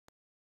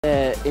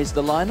is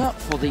the lineup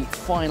for the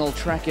final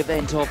track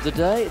event of the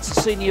day. It's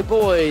the senior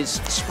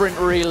boys sprint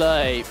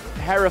relay.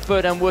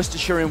 Hereford and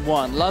Worcestershire in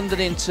 1, London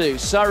in 2,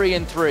 Surrey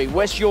in 3,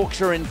 West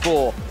Yorkshire in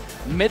 4,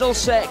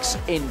 Middlesex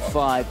in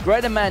 5,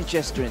 Greater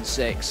Manchester in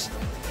 6,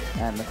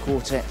 and the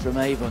quartet from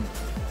Avon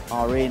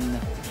are in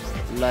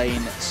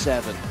lane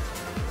 7.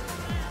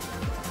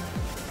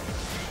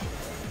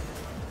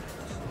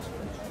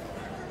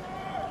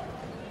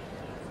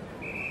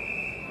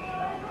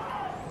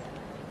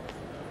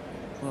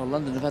 Well,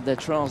 London have had their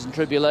trials and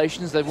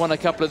tribulations. They've won a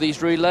couple of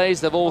these relays.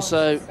 They've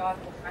also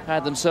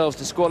had themselves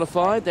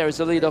disqualified. There is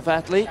the lead-off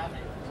athlete.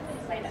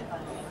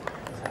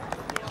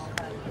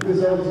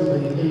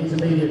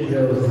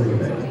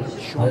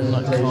 Sean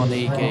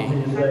Carnegie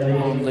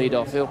on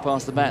lead-off. He'll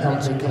pass the baton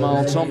on to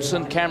Kamal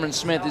Thompson. Cameron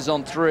Smith is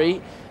on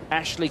 3.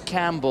 Ashley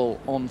Campbell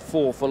on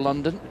 4 for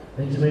London.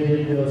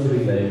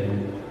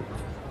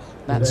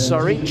 That's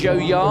Surrey. Joe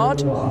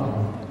Yard.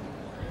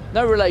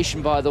 No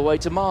relation, by the way,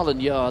 to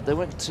Marlon Yard. They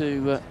went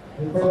to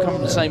come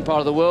from the same part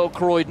of the world,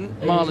 Croydon.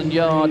 Marlon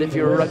Yard, if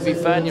you're a rugby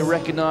fan, you'll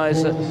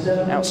recognise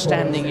an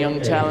outstanding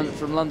young talent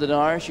from London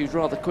Irish. He was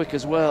rather quick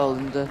as well,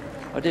 and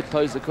I did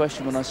pose the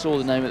question when I saw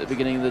the name at the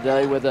beginning of the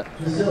day whether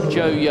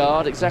Joe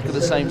Yard, exactly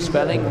the same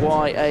spelling,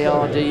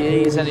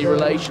 Y-A-R-D-E, is any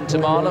relation to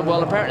Marlon.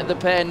 Well, apparently the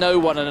pair know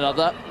one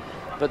another,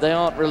 but they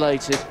aren't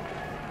related.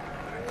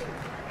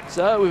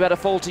 So we've had a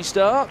faulty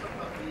start.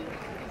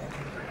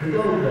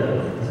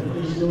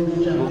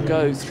 We'll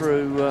go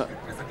through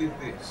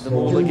them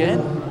all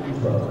again.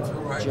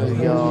 Joe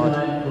Yard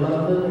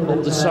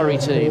of the Surrey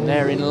team.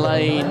 They're in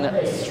lane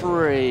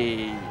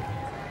 3.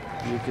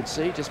 You can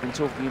see, just been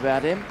talking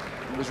about him.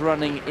 He was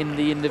running in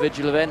the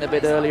individual event a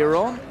bit earlier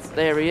on.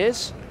 There he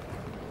is.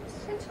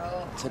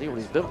 I tell you what,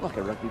 he's built like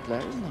a rugby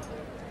player, isn't he?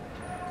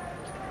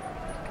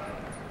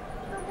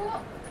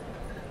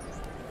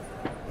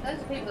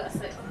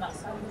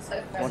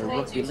 What a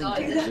rugby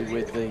link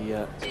with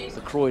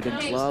the Croydon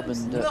club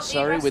and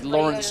Surrey, with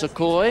Lawrence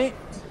Okoye,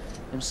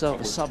 himself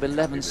a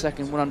sub-11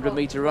 second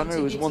 100-metre runner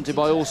who was wanted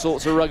by all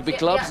sorts of rugby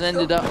clubs and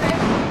ended up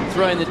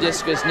throwing the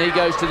discus, and he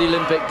goes to the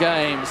Olympic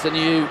Games, the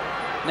new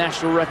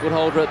national record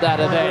holder at that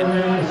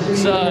event.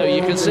 So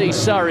you can see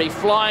Surrey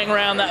flying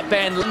around that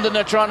bend. London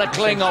are trying to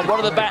cling on. One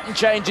of the baton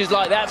changes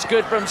like that's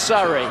good from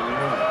Surrey.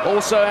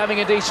 Also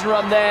having a decent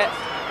run there.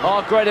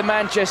 Our Greater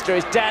Manchester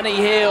is Danny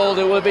Hill,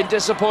 who will have been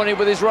disappointed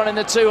with his run in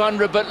the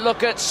 200, but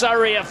look at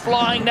Surrey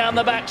flying down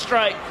the back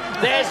straight.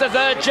 There's the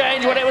third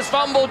change when it was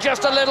fumbled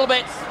just a little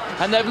bit,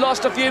 and they've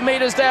lost a few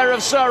metres there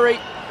of Surrey.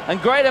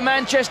 And Greater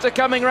Manchester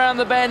coming round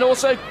the bend,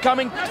 also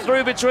coming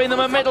through between them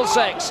and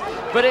Middlesex.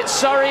 But it's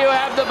Surrey who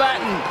have the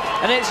baton,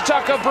 and it's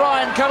Tucker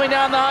Bryant coming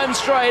down the home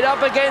straight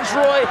up against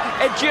Roy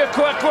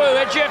Ejiakweku.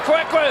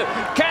 Ejiakweku,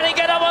 can he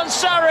get up on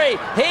Surrey?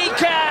 He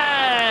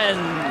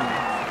can!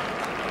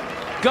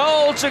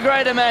 Goal to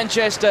Greater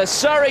Manchester.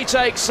 Surrey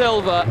takes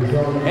silver,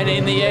 and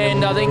in the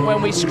end, I think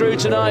when we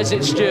scrutinise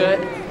it,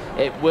 Stuart,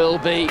 it will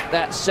be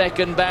that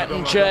second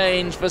baton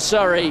change for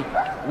Surrey,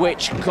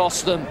 which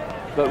cost them.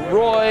 But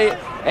Roy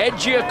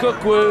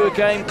Ejiakweku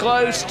came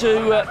close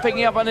to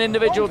picking up an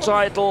individual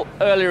title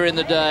earlier in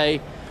the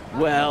day.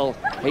 Well,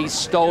 he's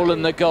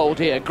stolen the gold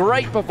here.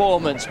 Great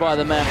performance by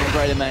the man from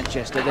Greater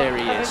Manchester. There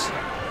he is.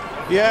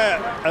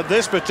 Yeah, at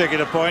this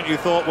particular point you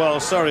thought, well,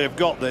 Surrey have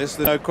got this,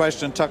 there's no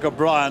question, Tucker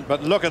Bryant,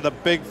 but look at the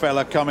big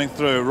fella coming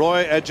through.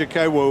 Roy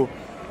Ejiakweku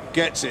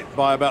gets it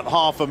by about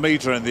half a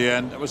metre in the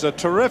end. It was a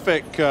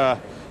terrific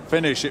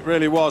finish, it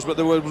really was, but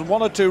there was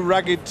one or two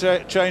ragged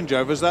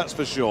changeovers, that's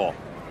for sure.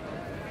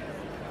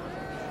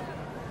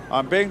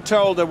 I'm being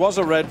told there was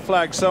a red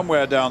flag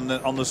somewhere down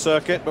on the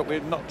circuit, but we're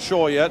not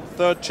sure yet.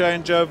 Third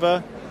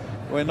changeover,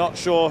 we're not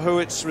sure who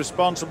is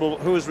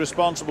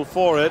responsible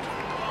for it.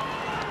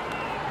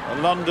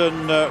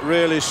 London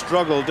really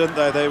struggled, didn't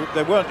they?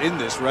 They weren't in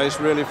this race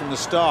really from the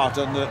start,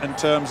 and in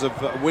terms of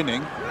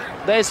winning.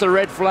 There's the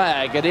red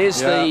flag. It is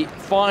the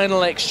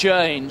final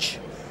exchange.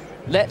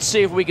 Let's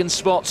see if we can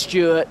spot,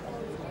 Stuart,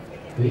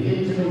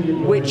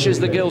 which is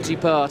the guilty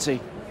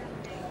party.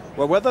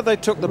 Well, whether they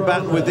took the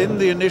baton within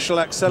the initial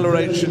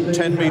acceleration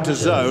 10-metre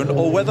zone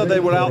or whether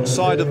they were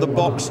outside of the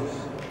box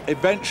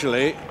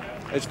eventually,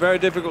 it's very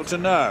difficult to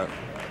know.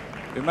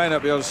 You may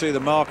not be able to see the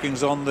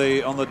markings on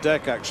the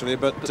deck, actually,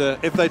 but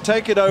if they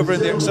take it over in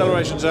the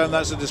acceleration zone,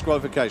 that's a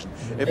disqualification.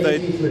 If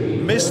they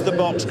miss the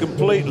box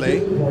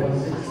completely,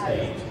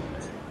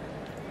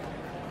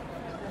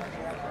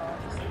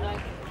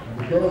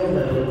 could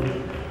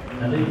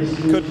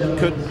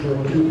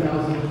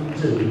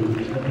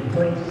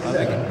I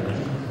think.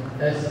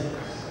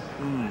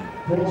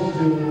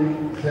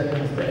 42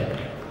 seconds there.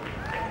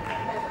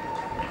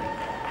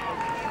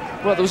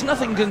 Well, there was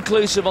nothing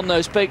conclusive on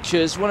those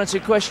pictures. One or two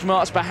question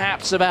marks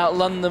perhaps about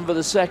London for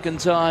the second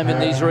time in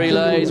these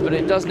relays, but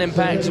it doesn't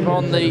impact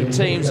upon the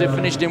teams who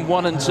finished in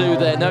 1 and 2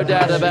 there. No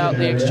doubt about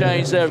the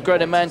exchange there of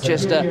Greater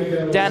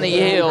Manchester. Danny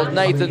Hill,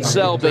 Nathan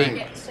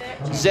Selby,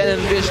 Zenon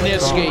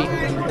Wisniewski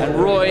and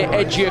Roy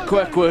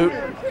Ejiakweku.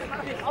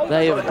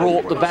 they have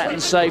brought the baton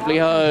safely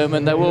home,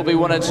 and there will be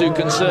one or two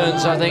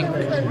concerns, I think,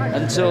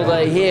 until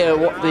they hear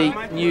what the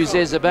news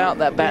is about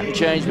that baton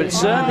change. But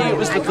certainly it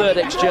was the third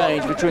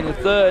exchange between the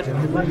third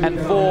and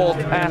fourth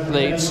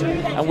athletes,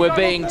 and we're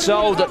being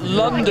told that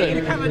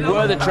London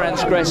were the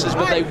transgressors,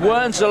 but they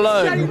weren't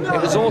alone.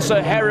 It was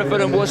also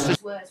Hereford and Worcester.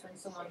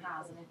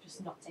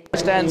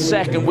 And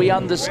second, we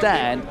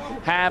understand,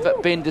 have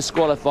been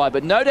disqualified,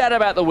 but no doubt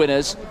about the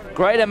winners.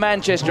 Greater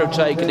Manchester have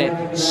taken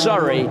it.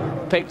 Surrey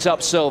picked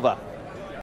up silver.